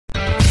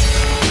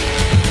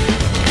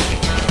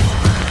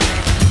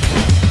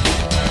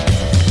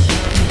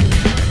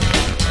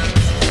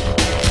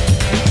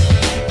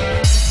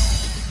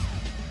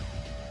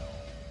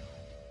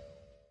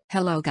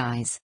Hello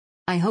guys.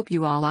 I hope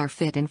you all are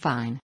fit and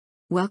fine.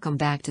 Welcome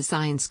back to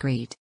Science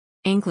Greet.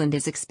 England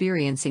is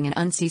experiencing an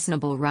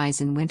unseasonable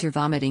rise in winter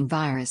vomiting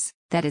virus,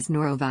 that is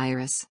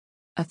norovirus.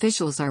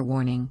 Officials are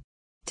warning.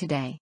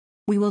 Today,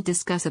 we will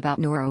discuss about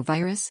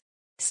norovirus.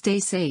 Stay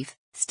safe,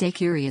 stay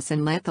curious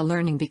and let the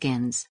learning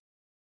begins.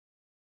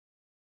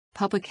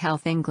 Public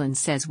Health England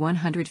says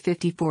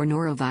 154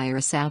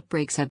 norovirus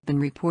outbreaks have been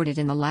reported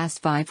in the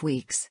last 5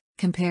 weeks,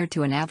 compared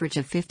to an average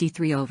of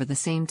 53 over the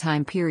same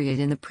time period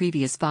in the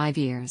previous 5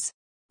 years.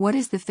 What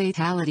is the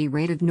fatality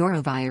rate of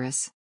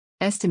norovirus?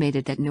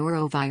 Estimated that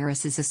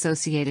norovirus is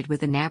associated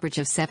with an average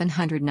of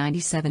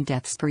 797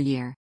 deaths per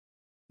year.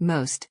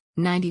 Most,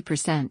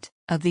 90%,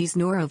 of these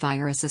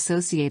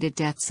norovirus-associated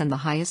deaths and the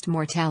highest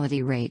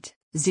mortality rate,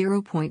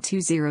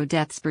 0.20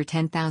 deaths per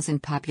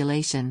 10,000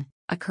 population,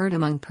 occurred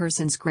among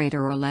persons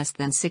greater or less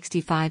than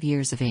 65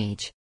 years of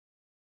age.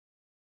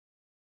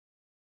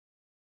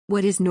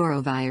 What is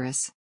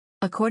norovirus?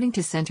 According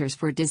to Centers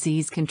for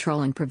Disease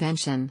Control and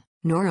Prevention,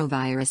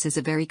 norovirus is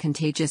a very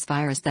contagious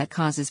virus that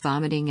causes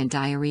vomiting and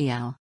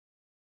diarrhea.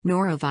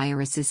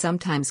 Norovirus is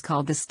sometimes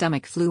called the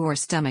stomach flu or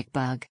stomach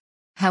bug.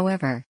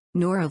 However,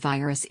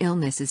 norovirus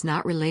illness is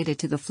not related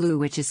to the flu,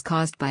 which is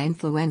caused by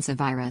influenza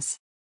virus.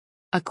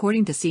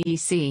 According to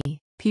CDC,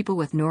 people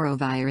with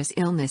norovirus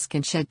illness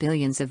can shed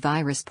billions of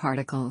virus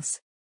particles,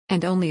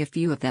 and only a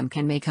few of them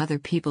can make other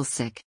people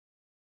sick.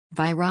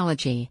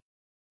 Virology.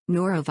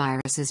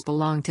 Noroviruses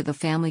belong to the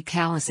family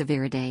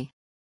Calliciviridae.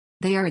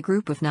 They are a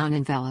group of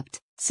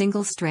non-enveloped,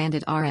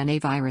 single-stranded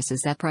RNA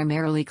viruses that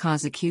primarily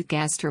cause acute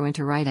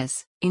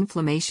gastroenteritis,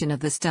 inflammation of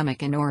the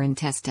stomach and/or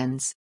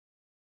intestines.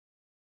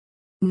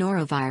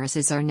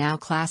 Noroviruses are now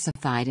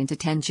classified into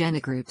 10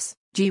 genogroups,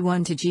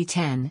 G1 to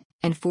G10,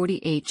 and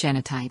 48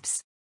 genotypes.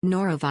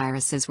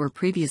 Noroviruses were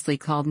previously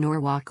called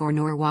norwalk or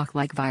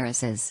norwalk-like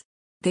viruses.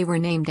 They were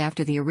named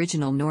after the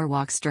original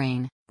Norwalk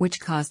strain, which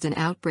caused an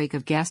outbreak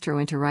of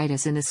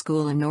gastroenteritis in a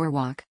school in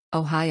Norwalk,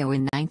 Ohio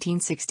in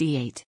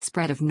 1968.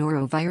 Spread of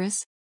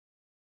norovirus?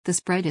 The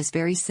spread is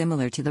very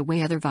similar to the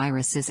way other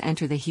viruses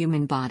enter the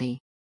human body.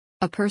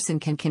 A person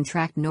can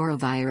contract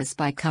norovirus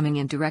by coming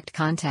in direct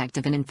contact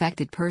of an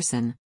infected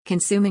person,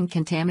 consuming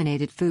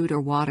contaminated food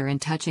or water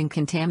and touching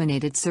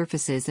contaminated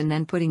surfaces and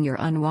then putting your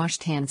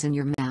unwashed hands in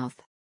your mouth.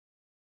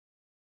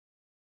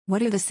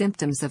 What are the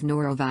symptoms of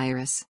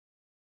norovirus?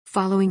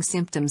 Following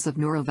symptoms of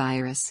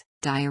norovirus: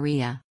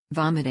 diarrhea,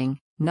 vomiting,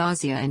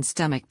 nausea and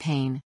stomach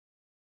pain.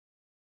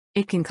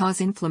 It can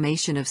cause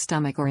inflammation of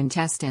stomach or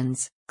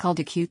intestines, called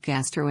acute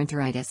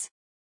gastroenteritis.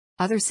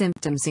 Other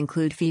symptoms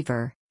include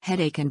fever,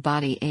 headache and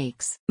body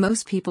aches.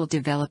 Most people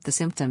develop the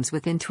symptoms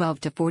within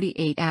 12 to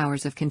 48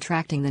 hours of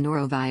contracting the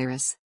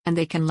norovirus, and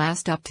they can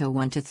last up to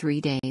 1 to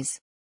 3 days.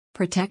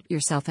 Protect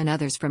yourself and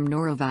others from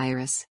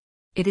norovirus.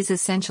 It is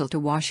essential to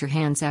wash your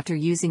hands after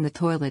using the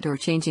toilet or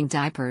changing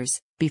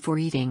diapers, before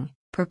eating,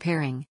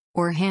 preparing,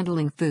 or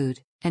handling food,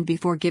 and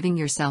before giving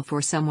yourself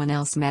or someone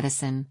else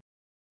medicine.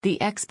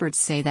 The experts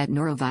say that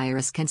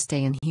norovirus can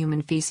stay in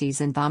human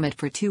feces and vomit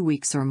for 2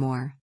 weeks or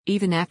more,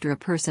 even after a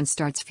person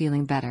starts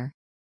feeling better.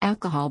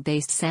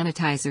 Alcohol-based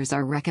sanitizers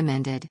are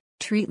recommended.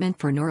 Treatment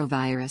for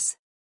norovirus.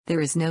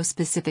 There is no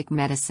specific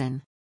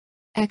medicine.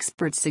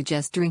 Experts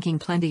suggest drinking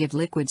plenty of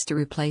liquids to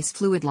replace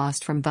fluid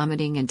lost from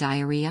vomiting and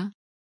diarrhea.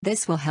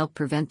 This will help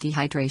prevent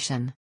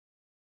dehydration.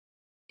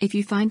 If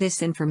you find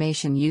this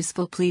information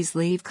useful, please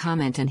leave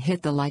comment and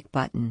hit the like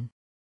button.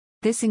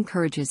 This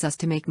encourages us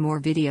to make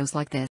more videos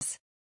like this.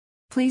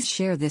 Please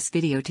share this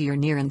video to your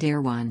near and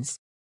dear ones.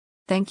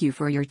 Thank you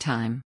for your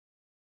time.